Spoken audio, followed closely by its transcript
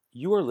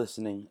You are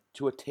listening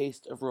to A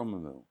Taste of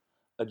Romamu,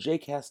 a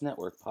JCast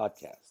Network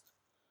podcast.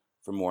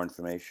 For more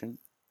information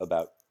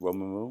about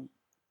Romamu,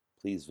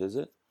 please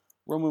visit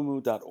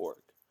romamu.org.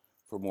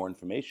 For more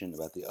information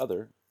about the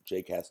other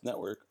JCast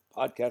Network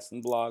podcasts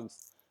and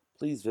blogs,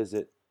 please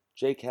visit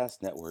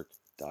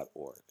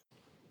jcastnetwork.org.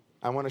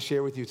 I want to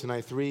share with you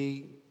tonight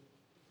three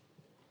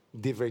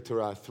divrei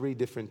Torah, three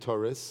different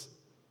Torahs,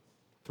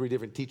 three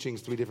different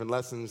teachings, three different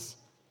lessons.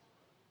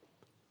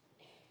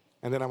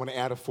 And then I want to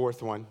add a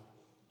fourth one.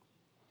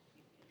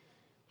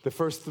 The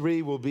first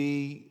three will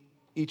be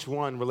each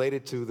one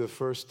related to the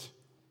first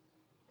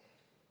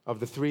of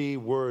the three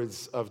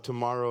words of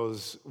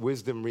tomorrow's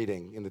wisdom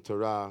reading in the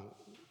Torah,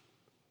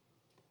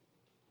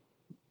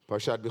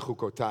 Parshat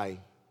Bechukotai.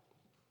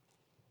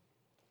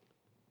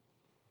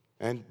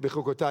 And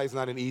Bechukotai is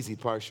not an easy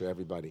parsha,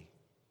 everybody.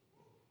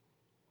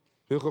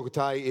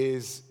 Bechukotai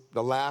is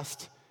the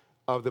last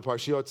of the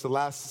parshiot, it's the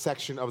last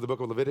section of the book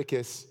of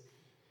Leviticus,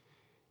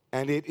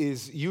 and it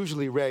is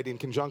usually read in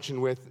conjunction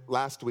with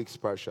last week's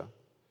parsha,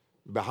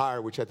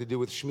 Behar, which had to do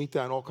with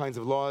Shemitah and all kinds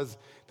of laws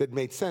that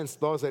made sense,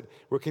 laws that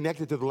were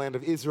connected to the land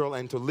of Israel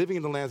and to living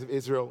in the lands of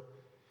Israel.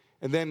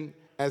 And then,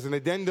 as an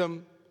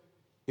addendum,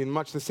 in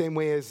much the same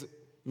way as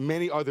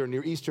many other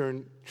Near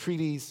Eastern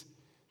treaties,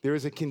 there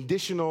is a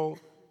conditional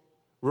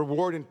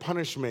reward and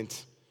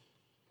punishment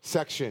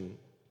section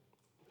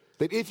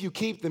that if you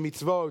keep the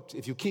mitzvot,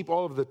 if you keep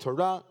all of the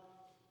Torah,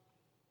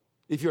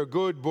 if you're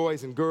good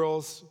boys and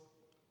girls,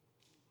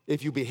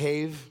 if you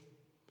behave,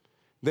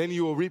 then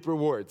you will reap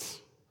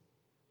rewards.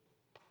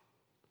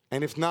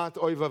 And if not,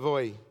 oy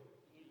vavoy.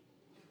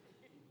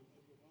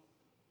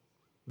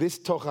 This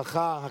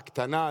tochacha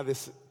haktana,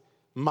 this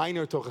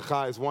minor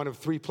tochacha, is one of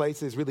three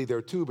places, really there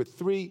are two, but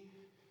three,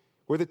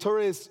 where the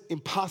Torah is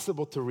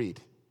impossible to read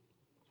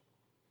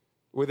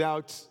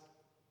without,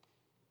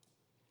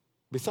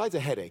 besides a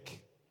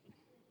headache,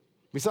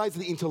 besides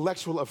the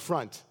intellectual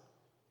affront,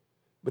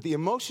 but the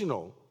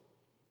emotional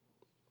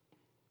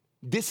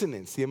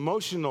dissonance, the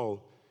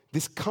emotional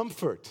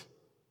discomfort,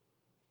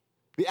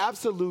 the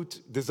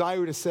absolute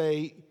desire to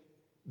say,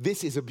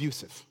 this is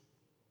abusive.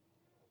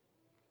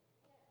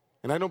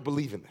 And I don't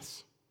believe in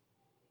this.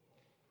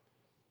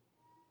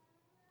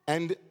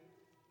 And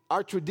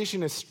our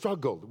tradition has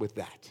struggled with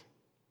that.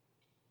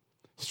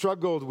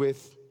 Struggled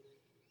with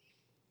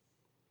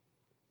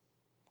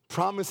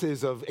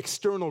promises of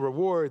external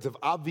rewards, of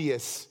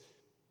obvious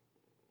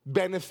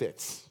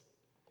benefits.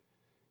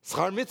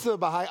 Schar mitzvah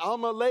b'hai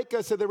alma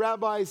leka, said the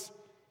rabbis,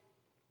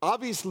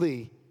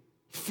 obviously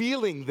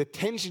feeling the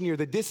tension here,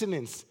 the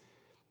dissonance.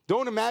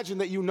 Don't imagine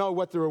that you know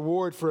what the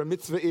reward for a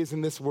mitzvah is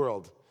in this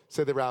world,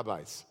 said the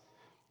rabbis.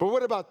 But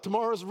what about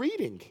tomorrow's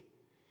reading?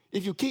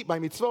 If you keep my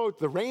mitzvot,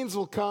 the rains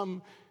will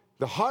come,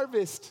 the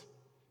harvest,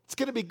 it's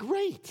going to be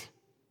great.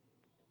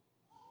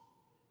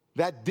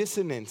 That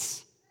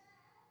dissonance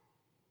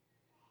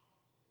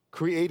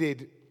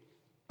created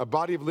a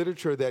body of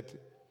literature that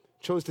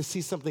chose to see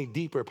something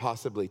deeper,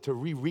 possibly, to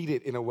reread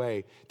it in a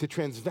way, to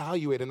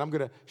transvalue it. And I'm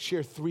going to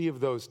share three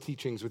of those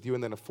teachings with you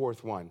and then a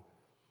fourth one.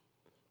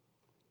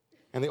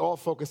 And they all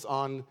focus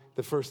on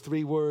the first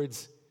three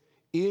words,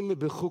 Im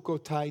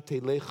bechukotai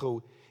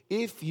telechu,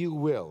 if you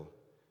will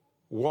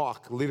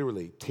walk,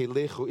 literally,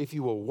 telechu, if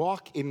you will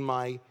walk in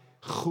my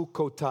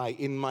chukotai,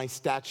 in my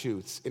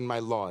statutes, in my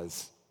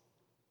laws.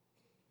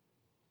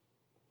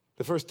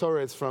 The first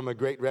Torah is from a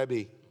great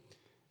Rebbe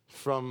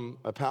from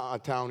a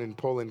town in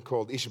Poland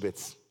called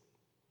Ishbitz.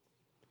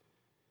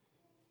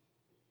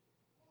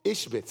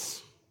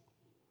 Ishbitz,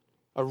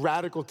 a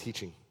radical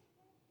teaching.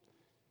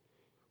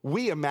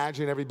 We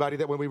imagine, everybody,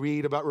 that when we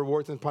read about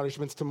rewards and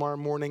punishments tomorrow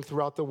morning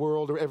throughout the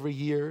world or every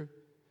year,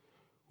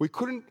 we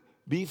couldn't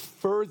be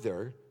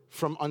further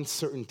from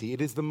uncertainty.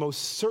 It is the most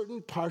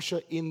certain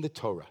parsha in the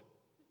Torah.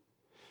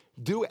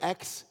 Do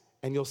X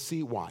and you'll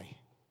see Y.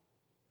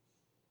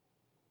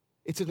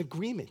 It's an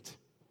agreement.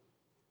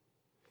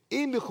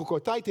 In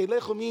Bechukotai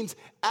telechu means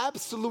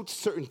absolute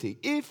certainty.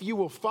 If you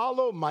will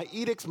follow my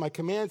edicts, my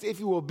commands, if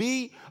you will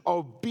be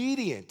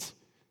obedient,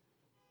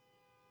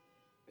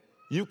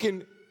 you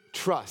can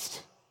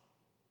trust.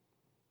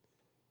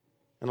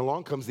 And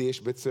along comes the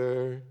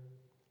Ishbitzer,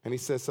 and he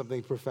says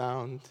something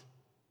profound.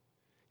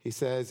 He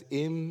says,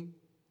 Im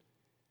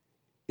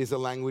is a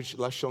language,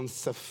 lashon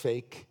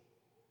safek.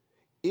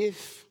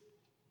 If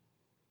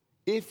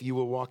you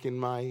will walk in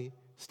my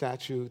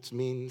statutes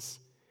means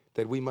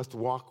that we must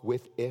walk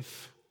with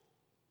if.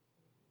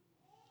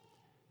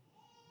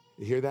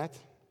 You hear that?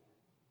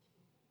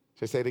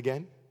 Should I say it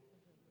again?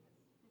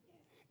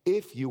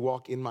 If you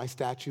walk in my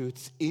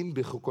statutes, im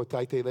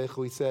bechukotai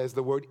telechu, he says,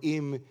 the word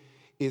im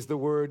is the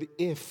word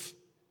if,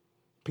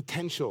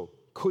 potential,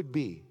 could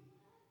be,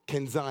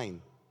 can sein.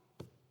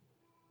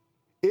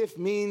 If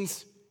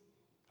means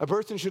a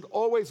person should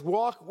always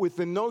walk with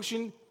the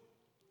notion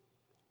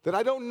that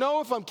I don't know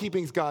if I'm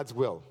keeping God's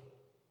will.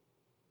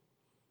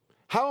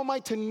 How am I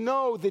to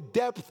know the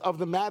depth of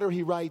the matter,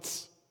 he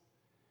writes?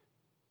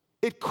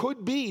 It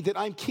could be that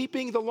I'm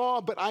keeping the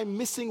law, but I'm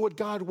missing what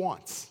God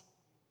wants.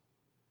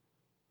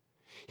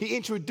 He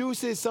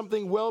introduces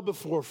something well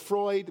before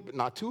Freud, but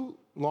not too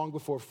long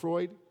before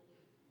Freud.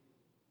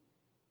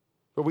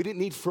 But we didn't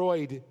need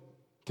Freud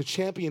to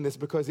champion this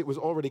because it was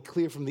already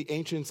clear from the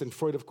ancients, and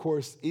Freud, of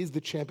course, is the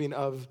champion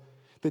of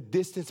the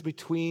distance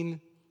between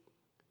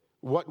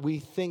what we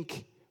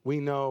think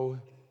we know,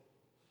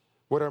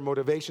 what our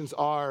motivations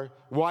are,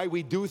 why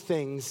we do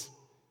things,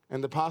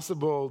 and the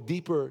possible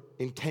deeper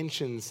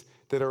intentions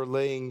that are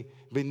laying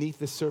beneath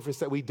the surface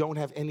that we don't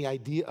have any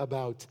idea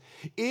about.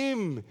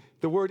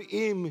 The word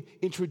im,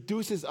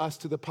 introduces us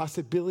to the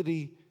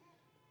possibility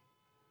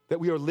that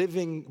we are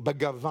living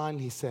bagavan,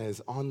 he says,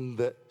 on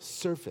the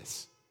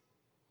surface.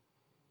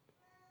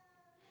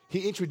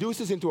 He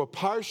introduces into a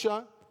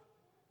parsha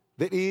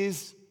that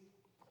is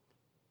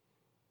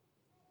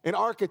an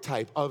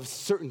archetype of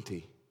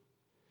certainty,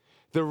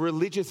 the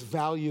religious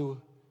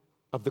value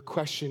of the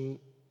question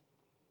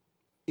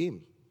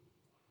im.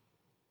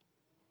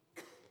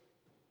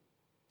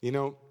 You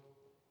know,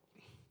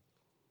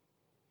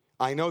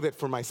 I know that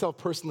for myself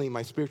personally,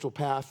 my spiritual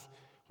path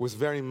was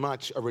very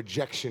much a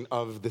rejection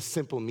of the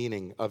simple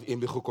meaning of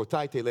im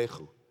bechukotai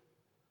telechu.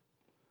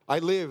 I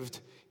lived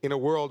in a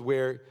world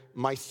where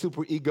my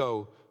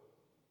superego,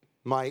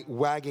 my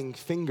wagging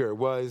finger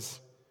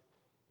was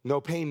no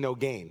pain, no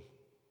gain.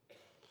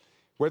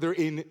 Whether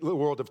in the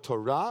world of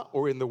Torah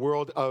or in the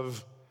world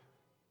of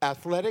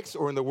athletics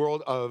or in the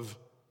world of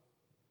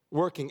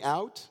working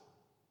out,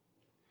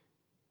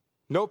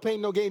 no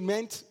pain, no gain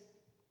meant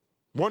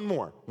one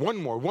more.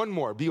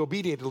 Be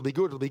obedient, it'll be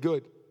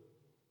good.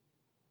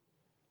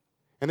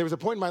 And there was a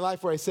point in my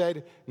life where I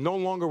said, no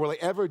longer will I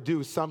ever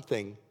do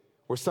something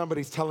where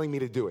somebody's telling me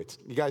to do it.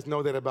 You guys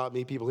know that about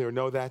me, people here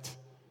know that.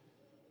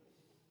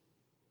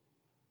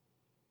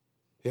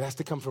 It has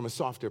to come from a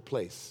softer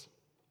place.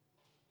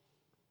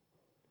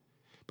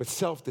 But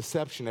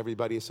self-deception,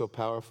 everybody, is so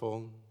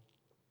powerful,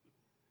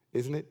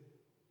 isn't it?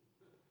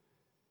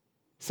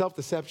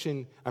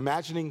 Self-deception,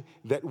 imagining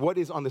that what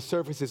is on the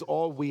surface is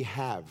all we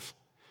have,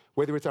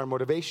 whether it's our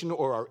motivation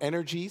or our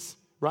energies,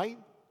 right?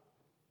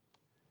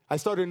 I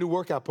started a new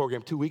workout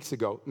program 3 weeks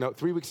ago,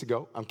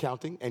 I'm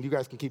counting, and you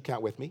guys can keep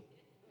count with me.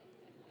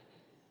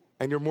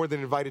 And you're more than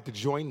invited to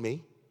join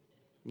me,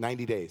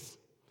 90 days.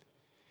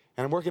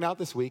 And I'm working out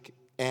this week,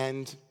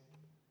 and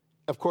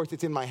of course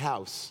it's in my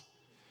house.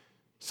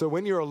 So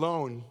when you're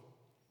alone,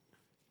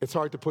 it's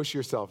hard to push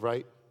yourself,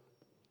 right?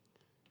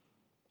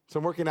 So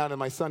I'm working out, and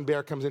my son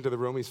Bear comes into the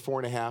room. He's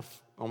 4.5,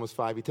 almost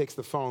 5. He takes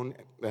the phone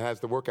that has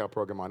the workout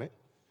program on it,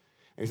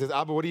 and he says,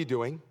 Abba, what are you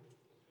doing?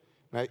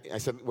 And I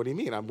said, what do you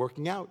mean? I'm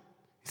working out.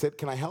 He said,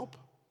 can I help?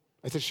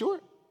 I said, sure.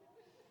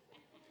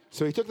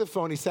 So he took the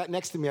phone, he sat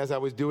next to me as I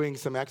was doing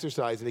some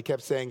exercise, and he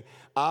kept saying,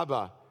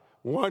 Abba,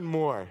 one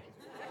more.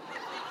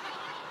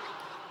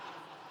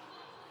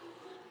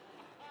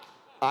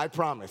 I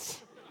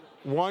promise.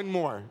 One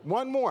more.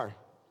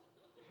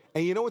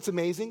 And you know what's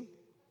amazing?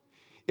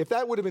 If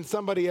that would have been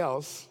somebody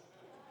else,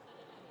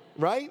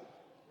 right?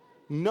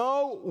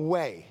 No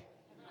way.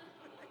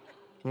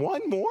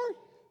 One more?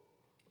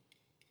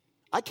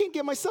 I can't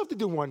get myself to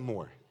do one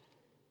more.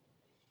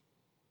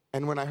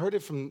 And when I heard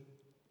it in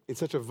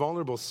such a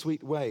vulnerable,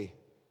 sweet way,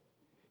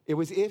 it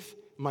was if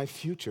my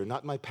future,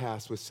 not my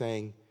past, was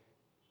saying,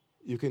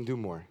 you can do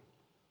more.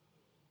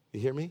 You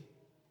hear me?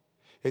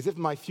 As if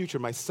my future,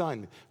 my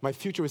son, my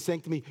future was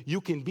saying to me,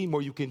 you can be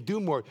more, you can do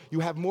more,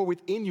 you have more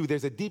within you.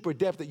 There's a deeper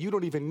depth that you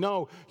don't even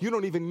know. You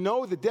don't even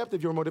know the depth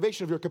of your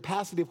motivation, of your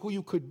capacity, of who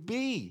you could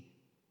be.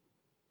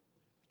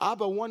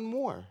 Abba, one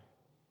more.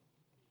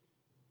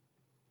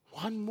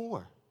 One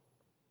more.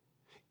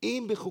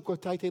 Im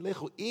bechukotai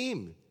telechu,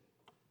 im.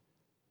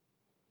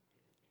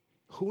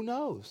 Who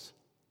knows?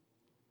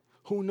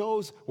 Who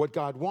knows what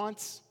God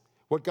wants,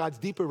 what God's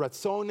deeper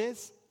ratzon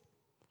is,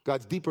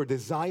 God's deeper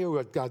desire,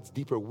 what God's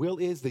deeper will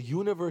is, the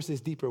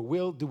universe's deeper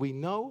will? Do we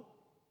know?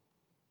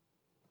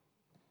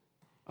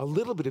 A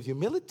little bit of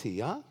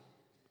humility, huh?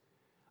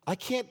 I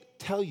can't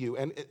tell you,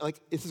 and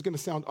this is going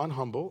to sound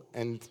unhumble,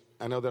 and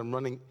I know that I'm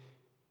running.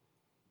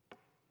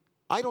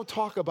 I don't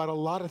talk about a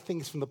lot of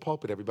things from the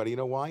pulpit, everybody. You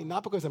know why?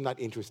 Not because I'm not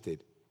interested.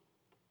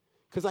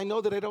 Because I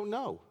know that I don't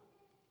know.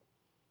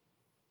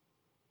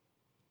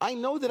 I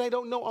know that I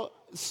don't know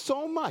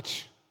so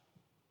much.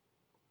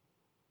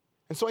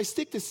 And so I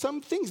stick to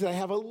some things that I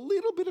have a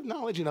little bit of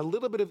knowledge and a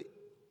little bit of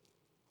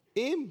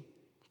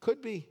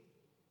could be.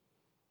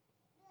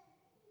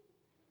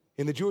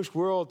 In the Jewish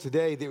world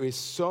today, there is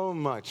so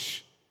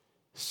much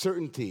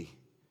certainty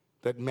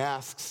that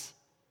masks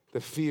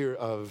the fear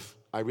of,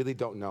 I really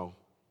don't know.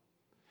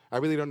 I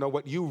really don't know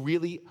what you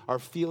really are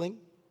feeling,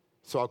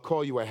 so I'll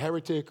call you a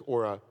heretic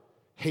or a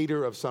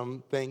hater of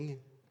something,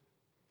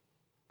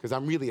 because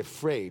I'm really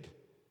afraid.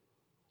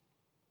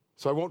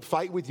 So I won't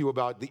fight with you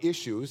about the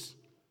issues.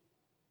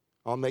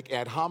 I'll make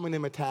ad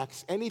hominem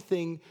attacks,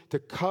 anything to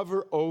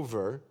cover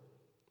over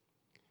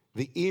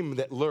the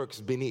that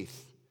lurks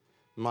beneath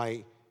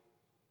my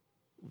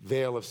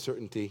veil of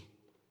certainty.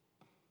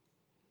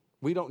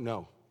 We don't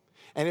know.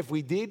 And if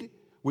we did,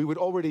 we would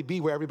already be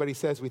where everybody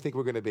says we think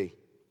we're going to be.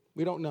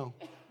 We don't know.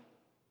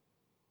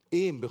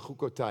 Im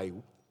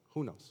bechukotai.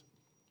 Who knows?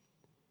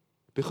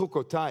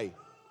 Bechukotai.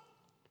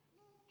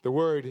 The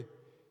word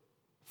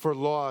for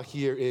law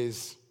here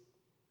is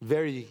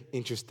very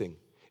interesting.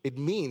 It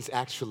means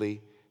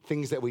actually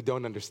things that we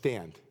don't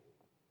understand.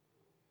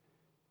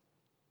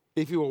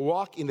 If you will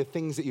walk in the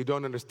things that you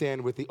don't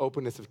understand with the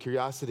openness of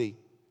curiosity,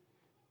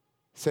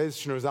 says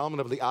Shneur Zalman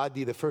of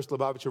Liadi, the first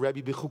Lubavitcher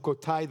Rebbe,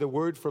 Bechukotai, the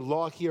word for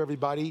law here,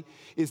 everybody,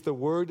 is the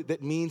word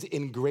that means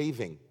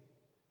engraving.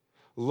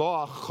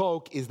 Law,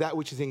 chok, is that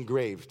which is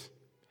engraved.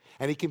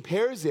 And he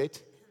compares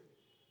it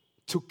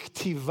to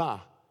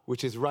ktiva,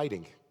 which is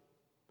writing.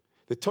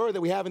 The Torah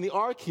that we have in the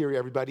Ark here,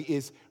 everybody,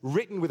 is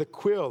written with a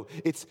quill.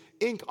 It's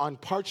ink on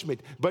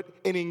parchment, but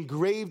an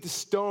engraved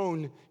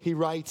stone, he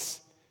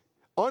writes,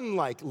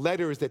 unlike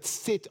letters that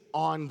sit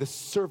on the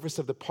surface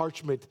of the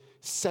parchment,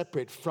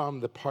 separate from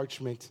the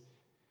parchment.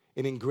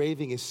 An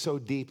engraving is so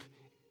deep,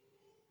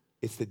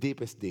 it's the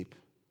deepest deep.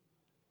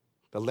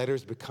 The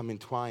letters become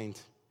entwined.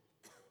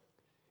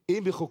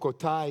 In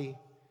Bechukotai,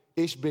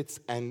 Ishbitz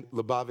and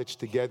Lubavitch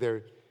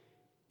together,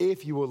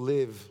 if you will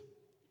live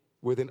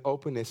with an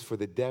openness for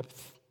the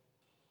depth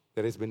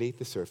that is beneath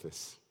the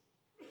surface.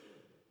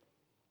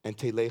 And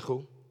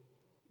Telechu,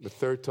 the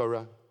third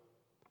Torah,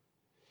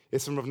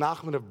 is from Rav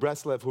Nachman of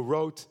Breslev, who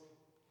wrote,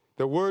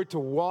 the word to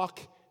walk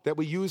that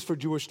we use for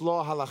Jewish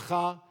law,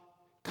 halacha,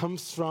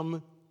 comes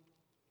from,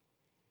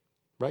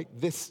 right,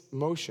 this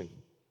motion.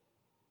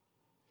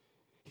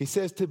 He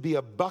says to be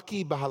a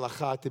baki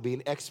b'halacha, to be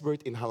an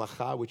expert in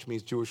halacha, which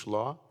means Jewish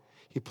law.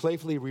 He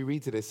playfully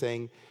rereads it as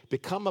saying,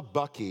 become a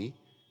baki,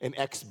 an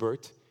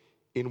expert,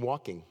 in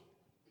walking.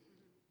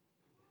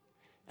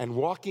 And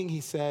walking, he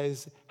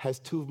says, has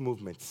two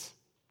movements.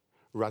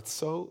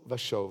 Ratzo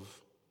vashov,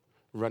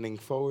 running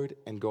forward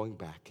and going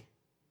back.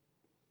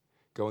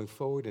 Going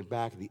forward and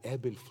back, the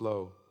ebb and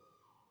flow,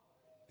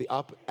 the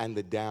up and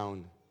the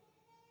down.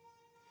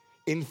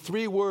 In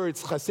 3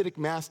 words, Hasidic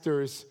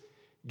masters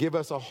give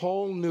us a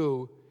whole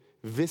new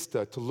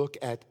vista to look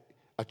at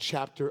a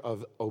chapter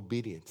of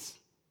obedience.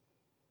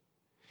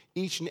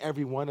 Each and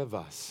every one of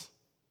us,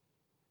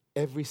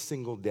 every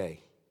single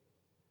day,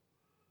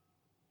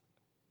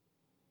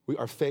 we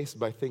are faced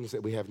by things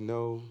that we have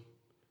no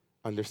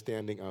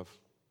understanding of.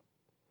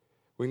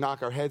 We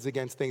knock our heads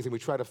against things and we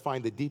try to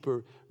find the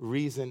deeper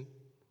reason.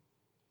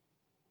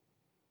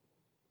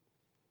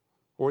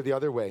 Or the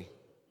other way,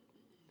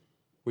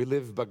 we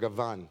live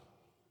bagavan.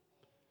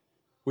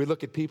 We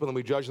look at people and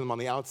we judge them on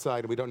the outside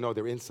and we don't know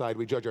their inside.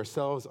 We judge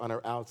ourselves on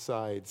our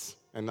outsides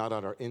and not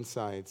on our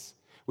insides.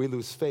 We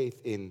lose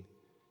faith in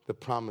the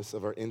promise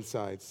of our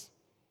insides.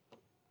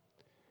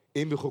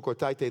 In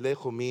Bechukotai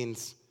Telechu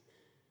means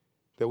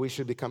that we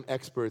should become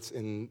experts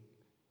in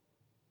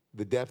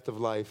the depth of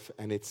life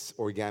and its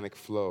organic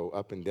flow,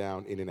 up and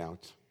down, in and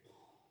out.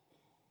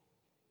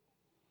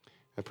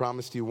 I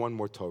promised you one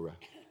more Torah.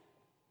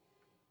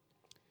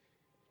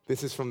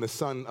 This is from the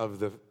son of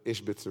the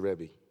Ishbitzer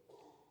Rebbe.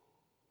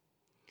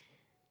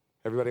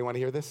 Everybody want to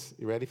hear this?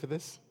 You ready for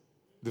this?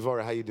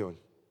 Devorah, how you doing?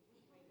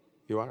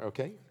 You are?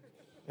 Okay?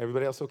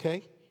 Everybody else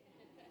okay?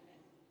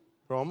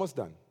 We're almost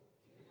done.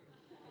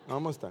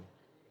 Almost done.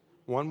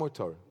 One more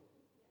Torah.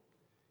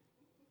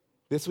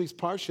 This week's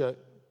Parsha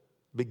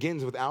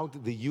begins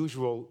without the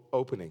usual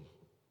opening.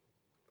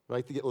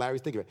 Right?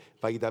 Larry's thinking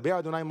about it. Vayidaber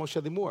Adonai Moshe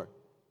Limor.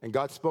 And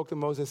God spoke to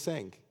Moses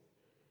saying.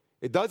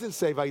 It doesn't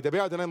say,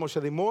 Vayidaber Adonai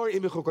Moshe Limor,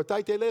 im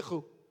bechukotai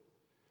telechu.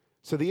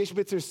 So the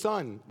Ishbitzer's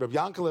son, Rabbi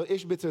Yankele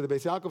Ishbitzer, the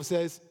Beis Yaakov,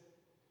 says,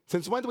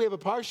 since when do we have a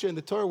Parsha in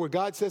the Torah where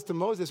God says to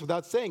Moses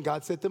without saying,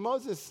 God said to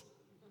Moses?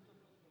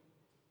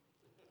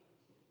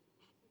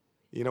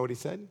 You know what he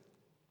said?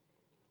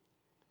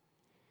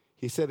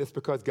 He said it's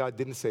because God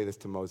didn't say this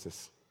to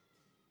Moses.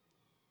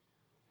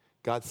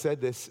 God said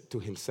this to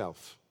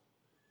himself.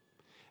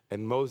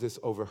 And Moses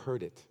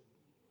overheard it.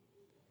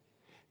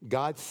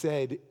 God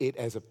said it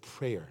as a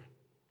prayer,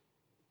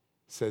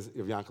 says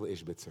Rav Yankele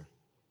Ishbitzer.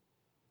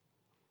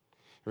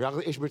 Rav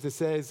Yankele Ishbitzer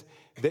says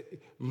that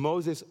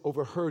Moses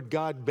overheard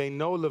God,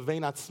 Beino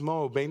levein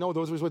atzmo, Beino,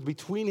 those words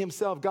between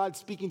himself, God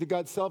speaking to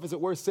God's self, as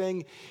it were,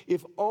 saying,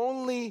 if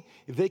only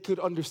they could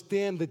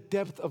understand the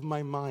depth of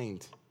my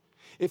mind.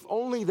 If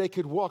only they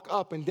could walk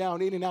up and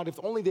down, in and out. If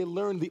only they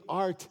learned the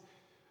art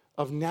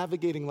of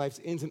navigating life's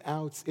ins and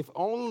outs. If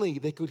only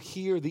they could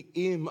hear the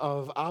im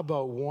of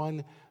Abba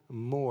one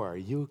more.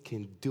 You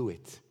can do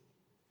it.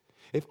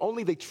 If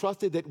only they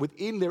trusted that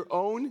within their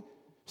own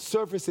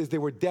surfaces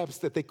there were depths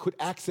that they could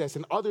access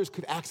and others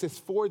could access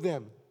for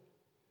them.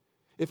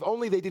 If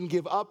only they didn't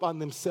give up on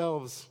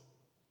themselves.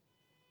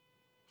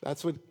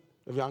 That's what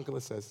Rav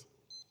Yankele says.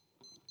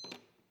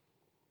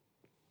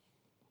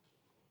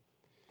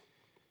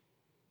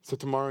 So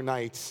tomorrow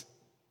night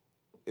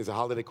is a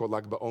holiday called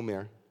Lag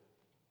BaOmer.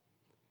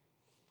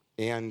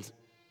 And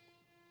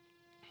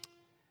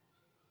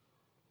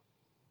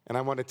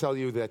I want to tell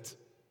you that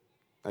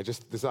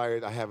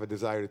I have a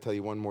desire to tell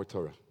you one more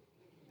Torah.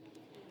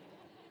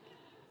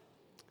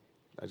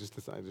 I just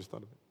thought of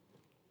it.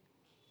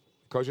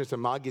 Kosher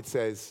Magid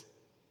says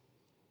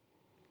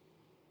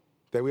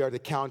that we are to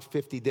count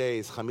 50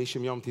 days,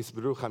 Chamishim Yom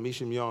Tisberu,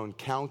 Chamishim Yom,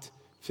 count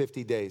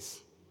 50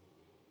 days.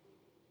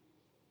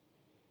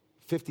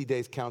 50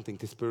 days counting,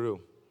 tisperu.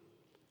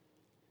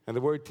 And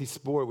the word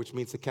tispor, which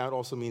means to count,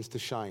 also means to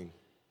shine.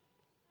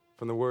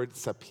 From the word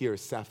sapir,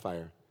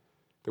 sapphire.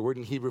 The word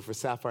in Hebrew for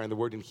sapphire and the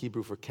word in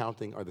Hebrew for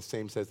counting are the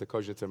same, says the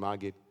Kozhnitzer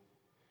Magid.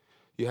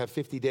 You have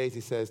 50 days,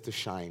 he says, to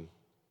shine.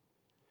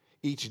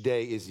 Each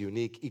day is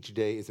unique. Each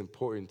day is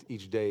important.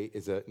 Each day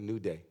is a new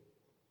day.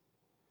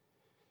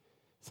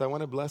 So I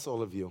want to bless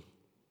all of you.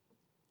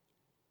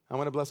 I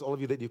want to bless all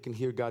of you that you can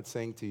hear God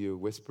saying to you,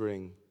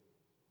 whispering,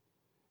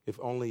 if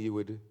only you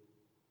would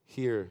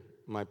hear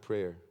my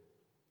prayer.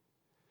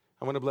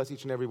 I want to bless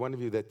each and every one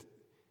of you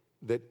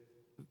that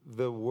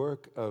the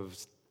work of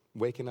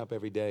waking up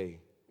every day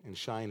and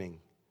shining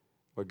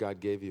what God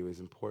gave you is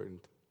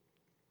important.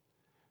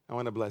 I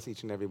want to bless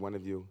each and every one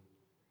of you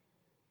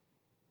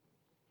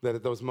that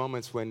at those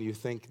moments when you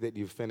think that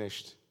you've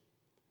finished,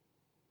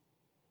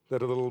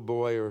 that a little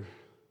boy or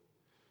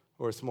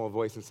a small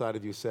voice inside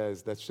of you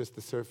says, that's just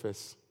the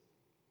surface.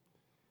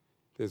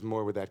 There's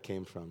more where that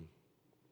came from.